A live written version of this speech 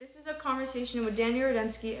This is a conversation with Daniel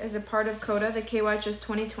Rudensky as a part of CODA, the KYHS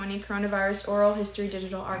 2020 Coronavirus Oral History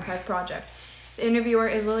Digital Archive Project. The interviewer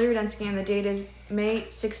is Lily Rudensky, and the date is May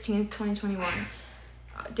 16, 2021.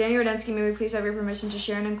 Daniel Rudensky, may we please have your permission to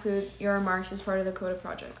share and include your remarks as part of the CODA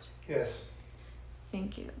project? Yes.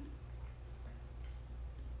 Thank you.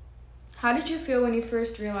 How did you feel when you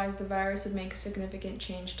first realized the virus would make a significant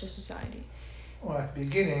change to society? Well, at the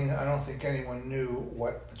beginning, I don't think anyone knew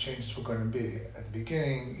what the changes were going to be. At the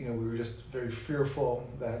beginning, we were just very fearful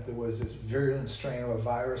that there was this virulent strain of a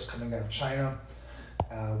virus coming out of China.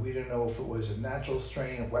 We didn't know if it was a natural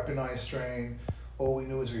strain, a weaponized strain. All we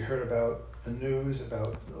knew is we heard about the news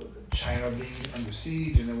about China being under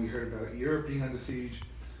siege, and then we heard about Europe being under siege.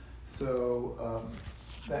 So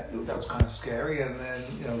that was kind of scary. And then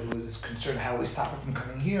there was this concern how we stop it from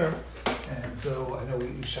coming here. And so I know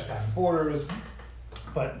we shut down borders.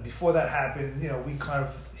 But before that happened, we kind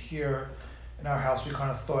of here in our house, we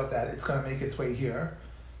kind of thought that it's going to make its way here.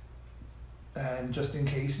 And just in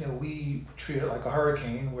case, we treat it like a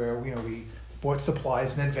hurricane where, we bought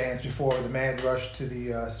supplies in advance before the mad rush to the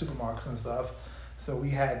supermarkets and stuff. So we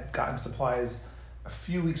had gotten supplies a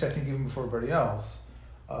few weeks, I think, even before everybody else,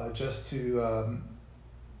 just to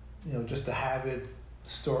have it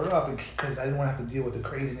stored up because I didn't want to have to deal with the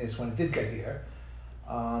craziness when it did get here.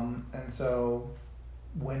 And so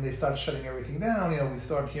when they started shutting everything down, we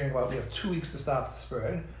started hearing about we have 2 weeks to stop the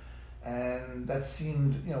spread. And that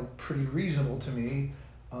seemed, pretty reasonable to me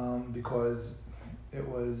because it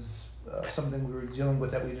was something we were dealing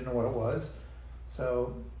with that we didn't know what it was.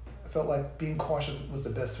 So I felt like being cautious was the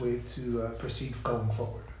best way to proceed going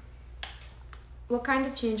forward. What kind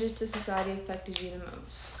of changes to society affected you the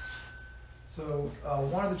most? So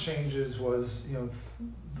one of the changes was,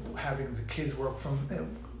 having the kids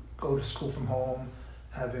go to school from home,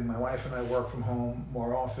 having my wife and I work from home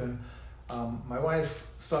more often. My wife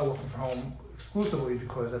started working from home exclusively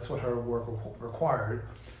because that's what her work required.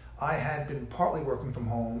 I had been partly working from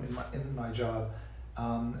home in my job,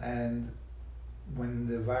 and when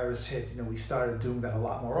the virus hit, we started doing that a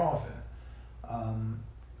lot more often.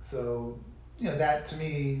 So that to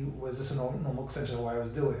me was just a normal extension of what I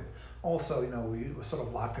was doing. Also, we were sort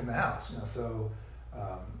of locked in the house, so,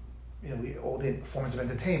 all the forms of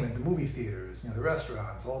entertainment, the movie theaters, the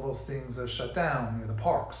restaurants, all those things are shut down, the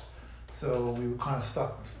parks. So we were kind of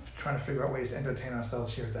stuck trying to figure out ways to entertain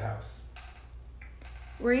ourselves here at the house.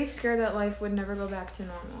 Were you scared that life would never go back to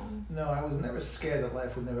normal? No, I was never scared that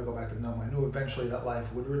life would never go back to normal. I knew eventually that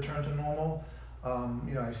life would return to normal.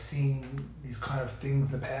 I've seen these kind of things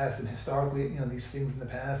in the past, and historically, these things in the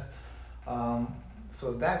past.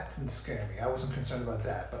 So that didn't scare me. I wasn't concerned about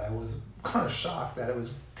that, but I was kind of shocked that it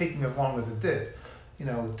was taking as long as it did.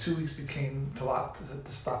 2 weeks became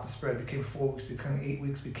to stop the spread, became 4 weeks, became 8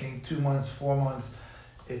 weeks, became 2 months, 4 months.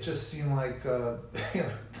 It just seemed like, there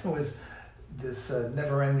was this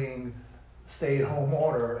never-ending stay-at-home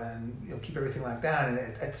order and, keep everything locked down. And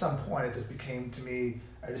at some point, it just became, to me,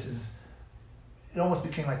 it almost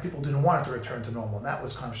became like people didn't want it to return to normal. And that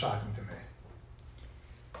was kind of shocking to me.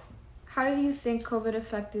 How did you think COVID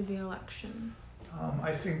affected the election?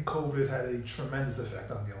 I think COVID had a tremendous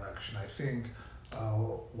effect on the election. I think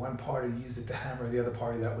one party used it to hammer the other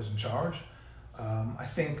party that was in charge. I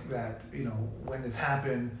think that, when this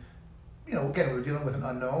happened, again, we were dealing with an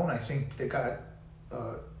unknown. I think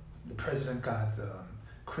the president got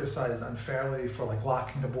criticized unfairly for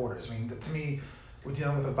locking the borders. I mean, to me, we're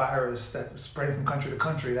dealing with a virus that was spreading from country to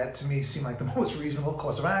country. That to me seemed like the most reasonable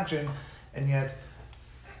course of action, and yet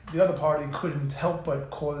the other party couldn't help but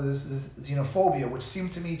cause this xenophobia, which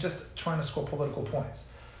seemed to me just trying to score political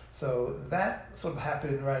points. So that sort of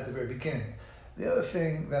happened right at the very beginning. The other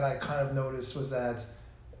thing that I kind of noticed was that,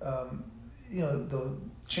 the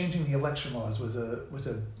changing the election laws was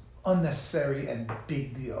a unnecessary and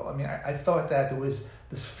big deal. I mean, I thought that there was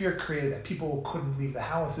this fear created that people couldn't leave the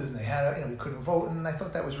houses and they had, we couldn't vote, and I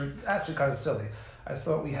thought that was actually kind of silly. I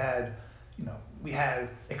thought we had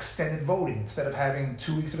extended voting. Instead of having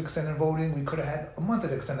 2 weeks of extended voting, we could have had a month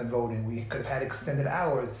of extended voting. We could have had extended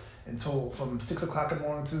hours until from 6 o'clock in the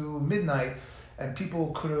morning to midnight, and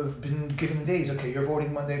people could have been given days. Okay, you're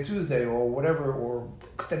voting Monday, Tuesday, or whatever, or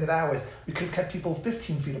extended hours. We could have kept people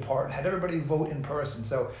 15 feet apart and had everybody vote in person.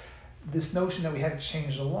 So this notion that we had to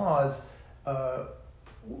change the laws,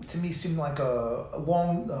 to me, seemed like a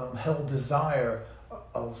long-held desire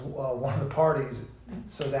of one of the parties,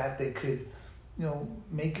 so that they could,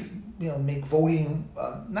 make voting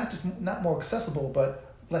not more accessible,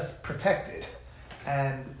 but less protected.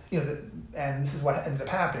 And and this is what ended up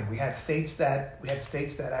happening. We had states that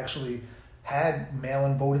actually had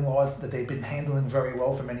mail-in voting laws that they've been handling very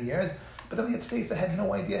well for many years. But then we had states that had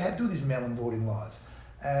no idea how to do these mail-in voting laws.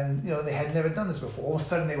 And, they had never done this before. All of a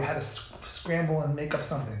sudden, they had to scramble and make up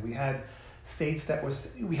something. We had states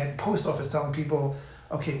we had post office telling people,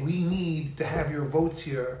 okay, we need to have your votes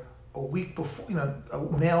here a week before,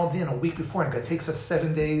 mailed in a week before. And it takes us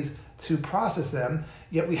 7 days to process them.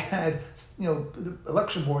 Yet we had, the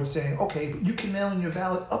election board saying, okay, but you can mail in your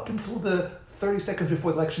ballot up until the 30 seconds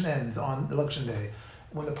before the election ends on election day.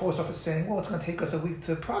 When the post office is saying, well, it's going to take us a week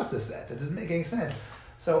to process that. That doesn't make any sense.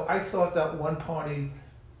 So I thought that one party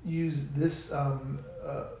used this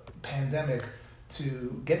pandemic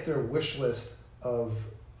to get their wish list of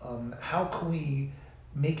how can we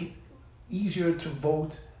make it easier to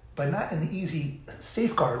vote, but not in an easy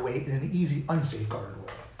safeguard way, in an easy unsafeguarded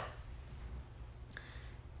way.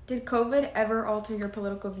 Did COVID ever alter your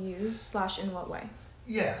political views / in what way?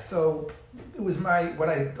 Yeah, so it was on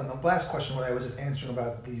the last question, what I was just answering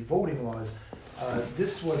about the voting laws,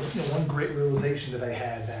 this was one great realization that I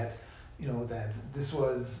had that, that this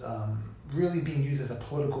was really being used as a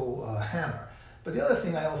political hammer. But the other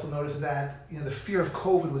thing I also noticed is that, the fear of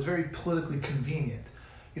COVID was very politically convenient.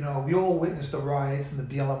 We all witnessed the riots and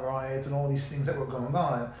the BLM riots and all these things that were going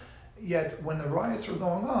on. Yet when the riots were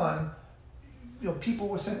going on, people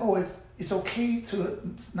were saying, "Oh, it's okay to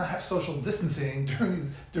not have social distancing during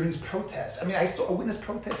these protests." I mean, I witnessed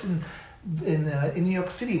protests in New York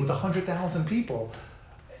City with 100,000 people.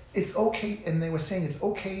 It's okay, and they were saying it's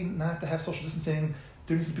okay not to have social distancing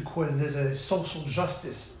during this because there's a social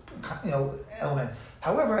justice, element.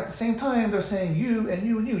 However, at the same time, they're saying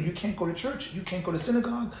you can't go to church, you can't go to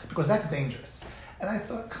synagogue because that's dangerous. And I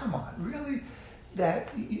thought, come on, really? That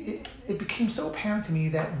it became so apparent to me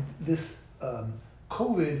that this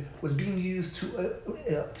COVID was being used to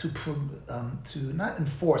not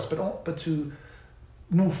enforce, but to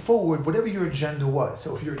move forward whatever your agenda was.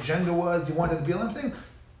 So if your agenda was you wanted the BLM thing,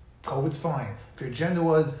 COVID's fine. If your agenda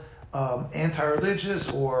was anti-religious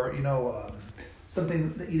or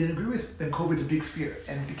something that you didn't agree with, then COVID's a big fear,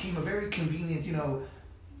 and it became a very convenient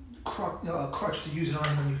crutch to use it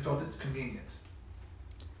on when you felt it convenient.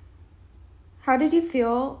 How did you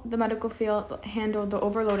feel the medical field handled the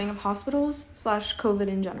overloading of hospitals / COVID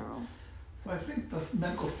in general? So I think the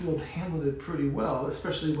medical field handled it pretty well,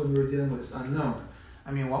 especially when we were dealing with this unknown.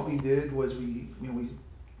 I mean, what we did was we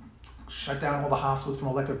shut down all the hospitals from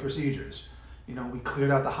elective procedures. We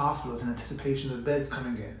cleared out the hospitals in anticipation of beds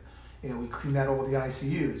coming in. We cleaned out all the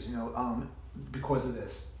ICUs, because of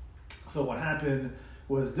this. So what happened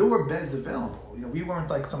was there were beds available. We weren't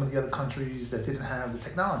like some of the other countries that didn't have the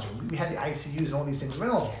technology. We had the ICUs and all these things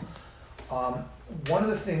available. One of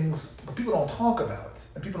the things that people don't talk about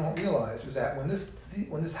and people don't realize is that when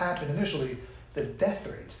this happened initially, the death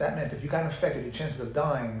rates, that meant if you got infected, your chances of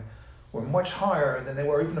dying were much higher than they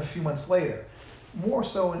were even a few months later. More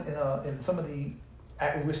so in some of the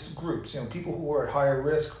at-risk groups, people who were at higher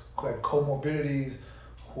risk, who had comorbidities,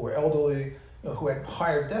 who were elderly, who had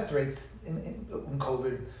higher death rates in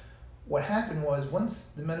COVID. What happened was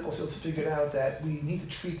once the medical field figured out that we need to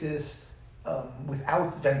treat this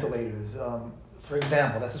without ventilators. For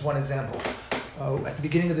example, that's just one example. At the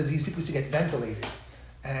beginning of the disease, people used to get ventilated.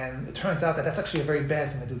 And it turns out that that's actually a very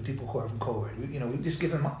bad thing to do to people who are from COVID. We just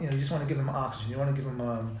give them, you just want to give them oxygen. You want to give them,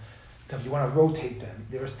 you want to rotate them.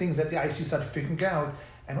 There are things that the ICU started figuring out,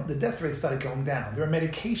 and the death rate started going down. There are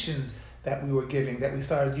medications that we were giving that we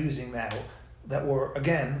started using now that were,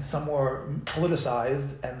 again, some were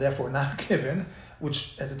politicized and therefore not given,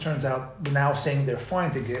 which, as it turns out, we're now saying they're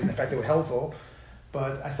fine to give, and in fact, they were helpful.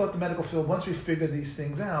 But I thought the medical field, once we figured these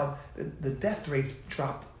things out, the death rates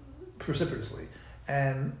dropped precipitously.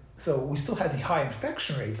 And so we still had the high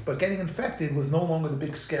infection rates, but getting infected was no longer the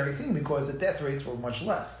big scary thing because the death rates were much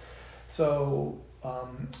less. So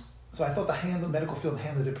I thought the medical field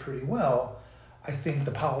handled it pretty well. I think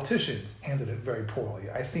the politicians handled it very poorly.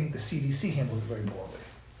 I think the CDC handled it very poorly.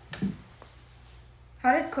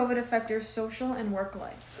 How did COVID affect your social and work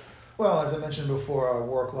life? Well, as I mentioned before, our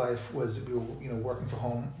work life was we were working from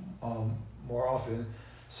home more often.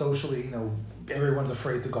 Socially, everyone's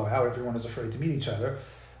afraid to go out. Everyone is afraid to meet each other.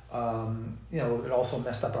 It also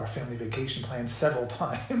messed up our family vacation plans several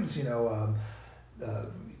times.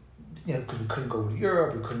 Because we couldn't go to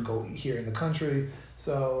Europe, we couldn't go here in the country.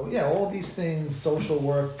 So all these things, social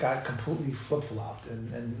work got completely flip-flopped,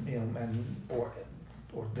 or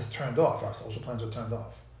just turned off. Our social plans were turned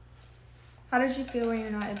off. How did you feel when you're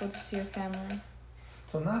not able to see your family?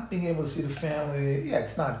 So not being able to see the family,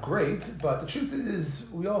 it's not great, but the truth is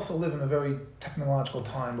we also live in a very technological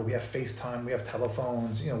time where we have FaceTime, we have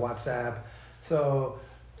telephones, WhatsApp. So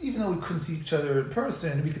even though we couldn't see each other in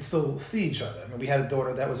person, we could still see each other. I mean, we had a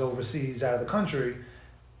daughter that was overseas, out of the country,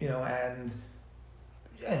 and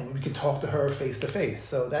we could talk to her face to face.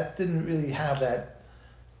 So that didn't really have that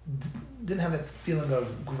feeling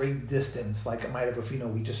of great distance like it might have if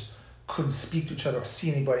we just couldn't speak to each other or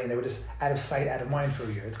see anybody, and they were just out of sight, out of mind for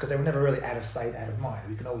a year, because they were never really out of sight, out of mind.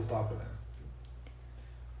 We could always talk to them.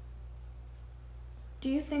 Do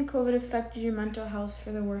you think COVID affected your mental health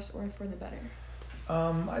for the worse or for the better?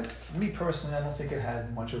 For me personally, I don't think it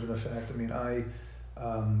had much of an effect. I mean, I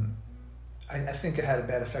think it had a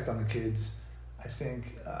bad effect on the kids. I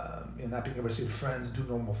think not being able to see friends, do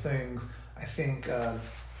normal things. I think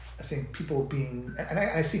people being, and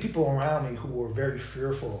I see people around me who were very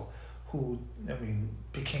fearful, who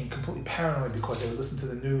became completely paranoid because they would listen to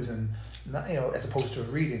the news and not, as opposed to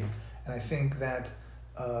reading. And I think that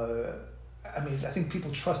I think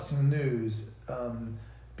people trusting the news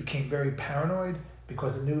became very paranoid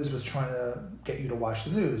because the news was trying to get you to watch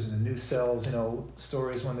the news, and the news sells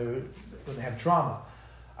stories when they have drama.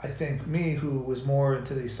 I think me, who was more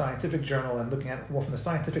into the scientific journal and looking at it more from the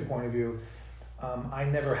scientific point of view, I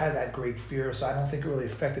never had that great fear, so I don't think it really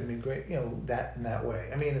affected me great, that in that way.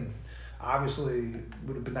 I mean, obviously, it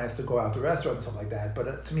would have been nice to go out to a restaurant and stuff like that,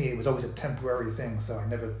 but to me, it was always a temporary thing, so I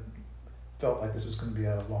never felt like this was going to be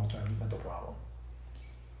a long-term mental problem.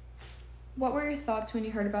 What were your thoughts when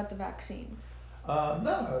you heard about the vaccine?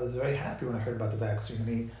 No, I was very happy when I heard about the vaccine. I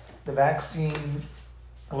mean, the vaccine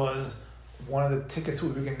was one of the tickets we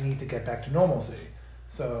were going to need to get back to normalcy.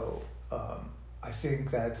 So I think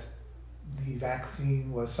that the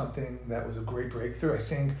vaccine was something that was a great breakthrough. I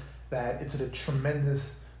think that it's a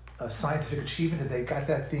tremendous scientific achievement that they got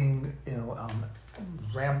that thing,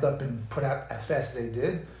 ramped up and put out as fast as they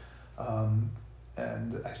did.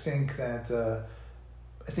 And I think that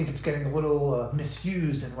I think it's getting a little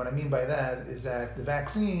misused, and what I mean by that is that the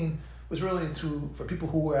vaccine was really for people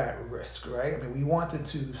who were at risk, right? I mean, we wanted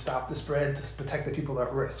to stop the spread to protect the people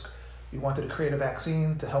at risk. We wanted to create a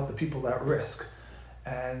vaccine to help the people at risk,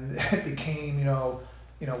 and it became,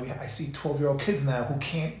 I see 12-year-old kids now who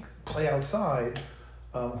can't play outside,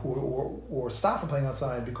 or stop from playing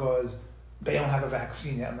outside because they don't have a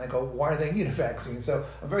vaccine yet, and I go, why do they need a vaccine? So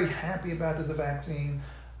I'm very happy about this vaccine.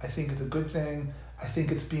 I think it's a good thing. I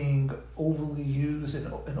think it's being overly used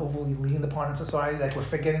and overly leaned upon in society. Like, we're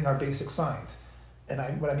forgetting our basic science.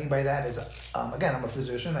 And what I mean by that is, again, I'm a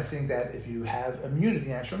physician. I think that if you have immunity,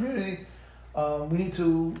 natural immunity, we need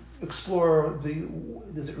to explore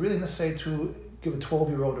is it really necessary to give a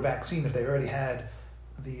 12-year-old a vaccine if they already had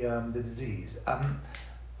the disease?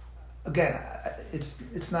 Again,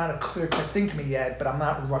 it's not a clear-cut thing to me yet, but I'm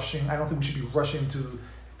not rushing. I don't think we should be rushing to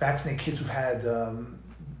vaccinate kids who've had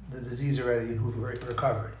the disease already and who've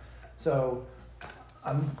recovered. So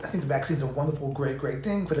I think the vaccine's a wonderful, great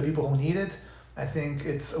thing for the people who need it. I think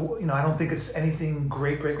it's, I don't think it's anything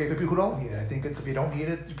great for people who don't need it. I think it's, if you don't need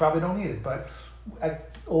it, you probably don't need it. But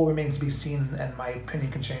all remains to be seen, and my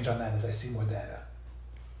opinion can change on that as I see more data.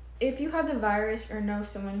 If you had the virus or know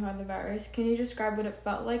someone who had the virus, can you describe what it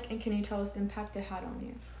felt like, and can you tell us the impact it had on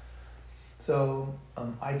you? So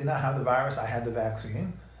I did not have the virus. I had the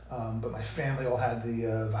vaccine. But my family all had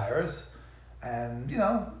the virus, and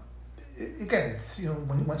again, it's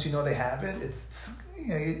once they have it, it's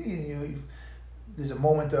there's a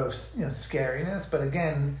moment of scariness. But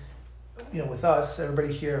again, with us,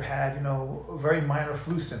 everybody here had very minor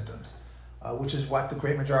flu symptoms, which is what the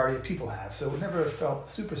great majority of people have. So it never felt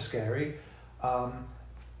super scary.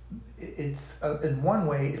 It's in one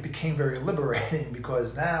way it became very liberating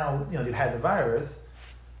because now they've had the virus.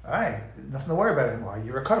 All right, nothing to worry about anymore.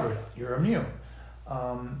 You're recovered. You're immune.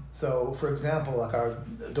 So, for example, like our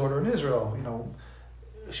daughter in Israel,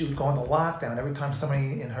 she would go into lockdown. Every time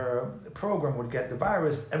somebody in her program would get the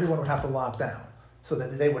virus, everyone would have to lock down so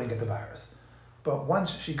that they wouldn't get the virus. But once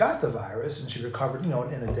she got the virus and she recovered, in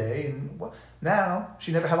a day, and now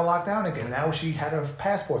she never had to lock down again. Now she had a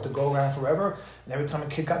passport to go around forever. And every time a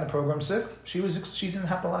kid got in the program sick, she didn't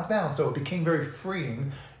have to lock down. So it became very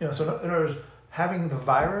freeing. So in other words, having the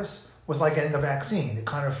virus was like getting a vaccine. It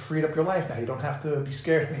kind of freed up your life now. You don't have to be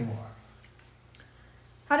scared anymore.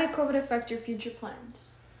 How did COVID affect your future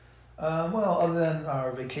plans? Well, other than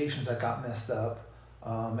our vacations that got messed up,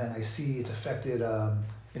 and I see it's affected,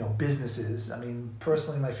 businesses. I mean,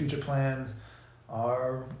 personally, my future plans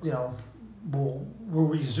are, will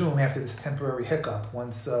resume after this temporary hiccup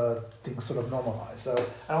once things sort of normalize. So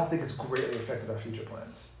I don't think it's greatly affected our future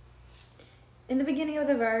plans. In the beginning of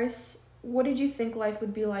the virus, what did you think life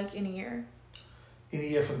would be like in a year? In a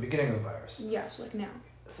year from the beginning of the virus? Yes, like now.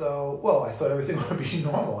 So, I thought everything would be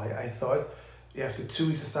normal. I thought after 2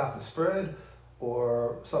 weeks to stop the spread,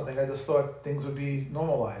 or something. I just thought things would be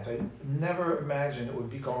normalized. I never imagined it would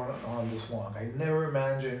be going on this long. I never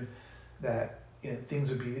imagined that things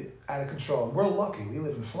would be out of control. And we're lucky. We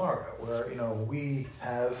live in Florida, where we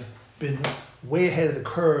have been way ahead of the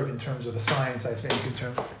curve in terms of the science. I think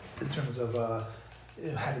in terms of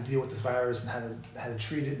how to deal with this virus and how to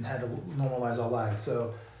treat it and how to normalize our lives.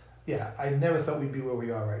 So, yeah, I never thought we'd be where we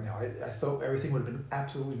are right now. I thought everything would have been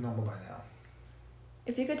absolutely normal by now.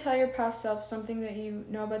 If you could tell your past self something that you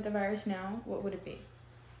know about the virus now, what would it be?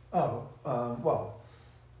 Well,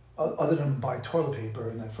 other than buy toilet paper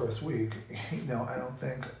in that first week, I don't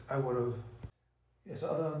think I would have. Yes,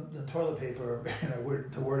 other than the toilet paper,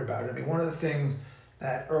 to worry about it. I mean, one of the things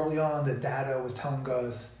that early on the data was telling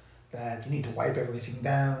us that you need to wipe everything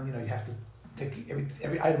down. You have to take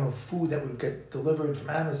every item of food that would get delivered from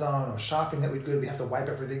Amazon or shopping that we'd go. We have to wipe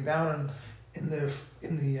everything down. And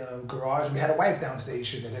in the garage, we had a wipe down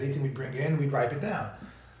station that anything we'd bring in, we'd wipe it down,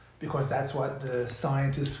 because that's what the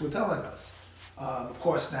scientists were telling us. Of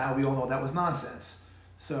course, now we all know that was nonsense.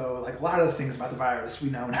 So, like a lot of the things about the virus, we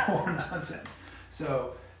now know are nonsense.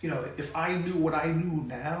 So, if I knew what I knew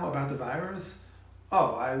now about the virus,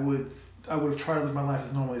 I would have tried to live my life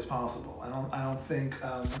as normally as possible. I don't think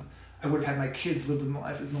I would have had my kids live their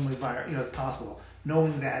life as normally as possible,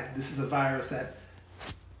 knowing that this is a virus that,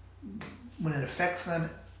 when it affects them,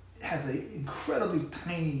 it has an incredibly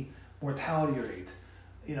tiny mortality rate.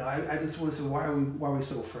 I just would have said, why are we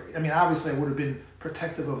so afraid? I mean, obviously I would have been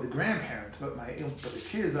protective of the grandparents, but the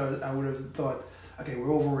kids, I would have thought, okay, we're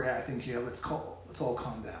overreacting here. Let's all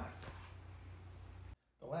calm down.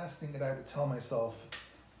 The last thing that I would tell myself,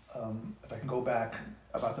 if I can go back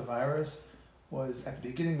about the virus, was at the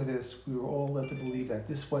beginning of this, we were all led to believe that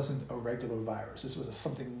this wasn't a regular virus. This was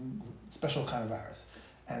something special kind of virus,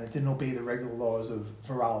 and it didn't obey the regular laws of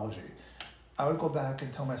virology. I would go back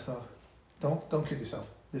and tell myself, don't kid yourself.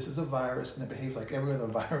 This is a virus, and it behaves like every other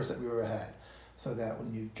virus that we ever had. So that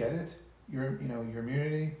when you get it, your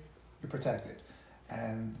immunity, you're protected.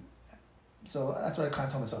 And so that's what I kind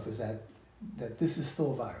of tell myself, is that this is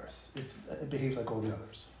still a virus. It behaves like all the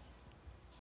others.